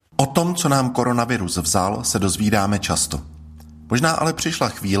O tom, co nám koronavirus vzal, se dozvídáme často. Možná ale přišla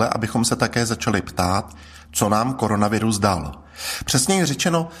chvíle, abychom se také začali ptát, co nám koronavirus dal. Přesněji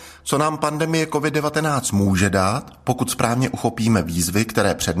řečeno, co nám pandemie COVID-19 může dát, pokud správně uchopíme výzvy,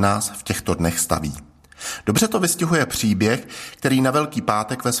 které před nás v těchto dnech staví. Dobře to vystihuje příběh, který na Velký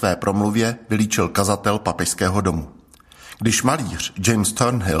pátek ve své promluvě vylíčil kazatel Papežského domu. Když malíř James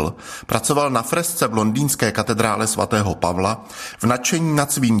Turnhill pracoval na fresce v londýnské katedrále svatého Pavla, v nadšení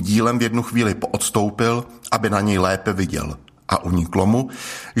nad svým dílem v jednu chvíli poodstoupil, aby na něj lépe viděl. A uniklo mu,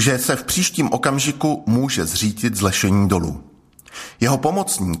 že se v příštím okamžiku může zřítit z lešení dolů. Jeho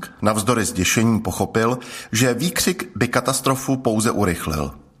pomocník navzdory zděšení pochopil, že výkřik by katastrofu pouze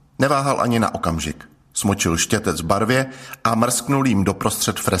urychlil. Neváhal ani na okamžik. Smočil štětec v barvě a mrsknul jim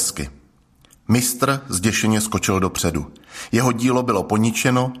doprostřed fresky. Mistr zděšeně skočil dopředu. Jeho dílo bylo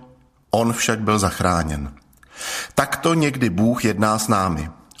poničeno, on však byl zachráněn. Takto někdy Bůh jedná s námi.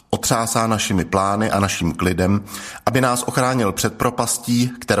 Otřásá našimi plány a naším klidem, aby nás ochránil před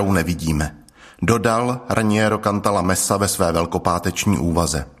propastí, kterou nevidíme. Dodal Raniero Cantala Messa ve své velkopáteční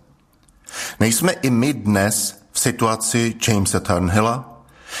úvaze. Nejsme i my dnes v situaci Jamese Turnhilla?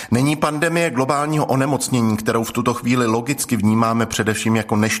 Není pandemie globálního onemocnění, kterou v tuto chvíli logicky vnímáme především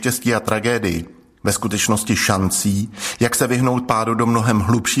jako neštěstí a tragédii, ve skutečnosti šancí, jak se vyhnout pádu do mnohem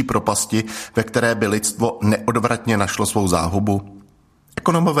hlubší propasti, ve které by lidstvo neodvratně našlo svou záhubu?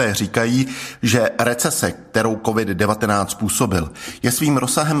 Ekonomové říkají, že recese, kterou COVID-19 způsobil, je svým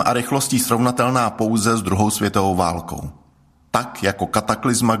rozsahem a rychlostí srovnatelná pouze s druhou světovou válkou. Tak jako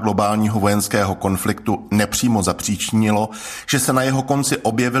kataklizma globálního vojenského konfliktu nepřímo zapříčinilo, že se na jeho konci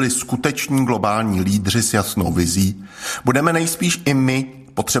objevili skuteční globální lídři s jasnou vizí, budeme nejspíš i my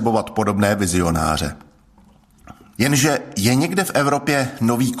potřebovat podobné vizionáře. Jenže je někde v Evropě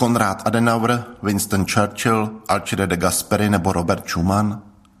nový Konrad Adenauer, Winston Churchill, Alcide de Gasperi nebo Robert Schuman?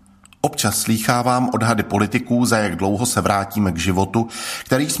 Občas slýchávám odhady politiků, za jak dlouho se vrátíme k životu,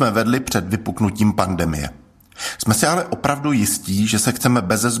 který jsme vedli před vypuknutím pandemie. Jsme si ale opravdu jistí, že se chceme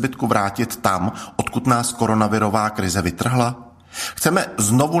beze zbytku vrátit tam, odkud nás koronavirová krize vytrhla? Chceme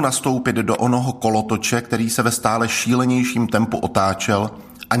znovu nastoupit do onoho kolotoče, který se ve stále šílenějším tempu otáčel,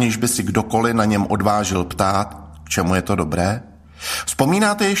 aniž by si kdokoliv na něm odvážil ptát, k čemu je to dobré?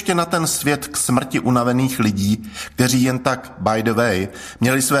 Vzpomínáte ještě na ten svět k smrti unavených lidí, kteří jen tak, by the way,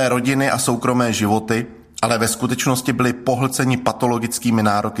 měli své rodiny a soukromé životy, ale ve skutečnosti byli pohlceni patologickými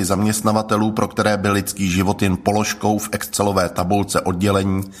nároky zaměstnavatelů, pro které byl lidský život jen položkou v excelové tabulce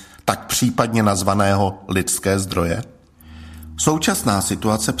oddělení, tak případně nazvaného lidské zdroje? Současná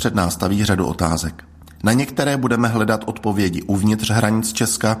situace před nás staví řadu otázek. Na některé budeme hledat odpovědi uvnitř hranic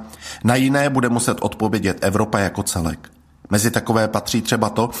Česka, na jiné bude muset odpovědět Evropa jako celek. Mezi takové patří třeba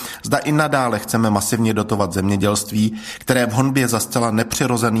to, zda i nadále chceme masivně dotovat zemědělství, které v honbě za zcela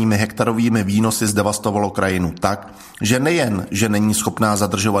nepřirozenými hektarovými výnosy zdevastovalo krajinu tak, že nejen, že není schopná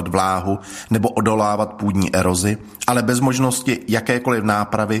zadržovat vláhu nebo odolávat půdní erozi, ale bez možnosti jakékoliv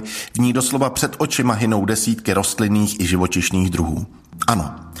nápravy v ní doslova před očima hynou desítky rostlinných i živočišných druhů.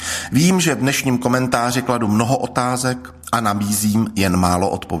 Ano, vím, že v dnešním komentáři kladu mnoho otázek a nabízím jen málo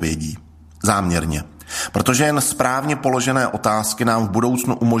odpovědí. Záměrně. Protože jen správně položené otázky nám v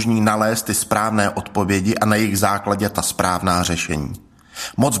budoucnu umožní nalézt ty správné odpovědi a na jejich základě ta správná řešení.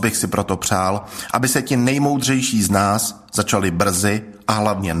 Moc bych si proto přál, aby se ti nejmoudřejší z nás začali brzy a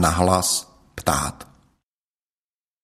hlavně nahlas ptát.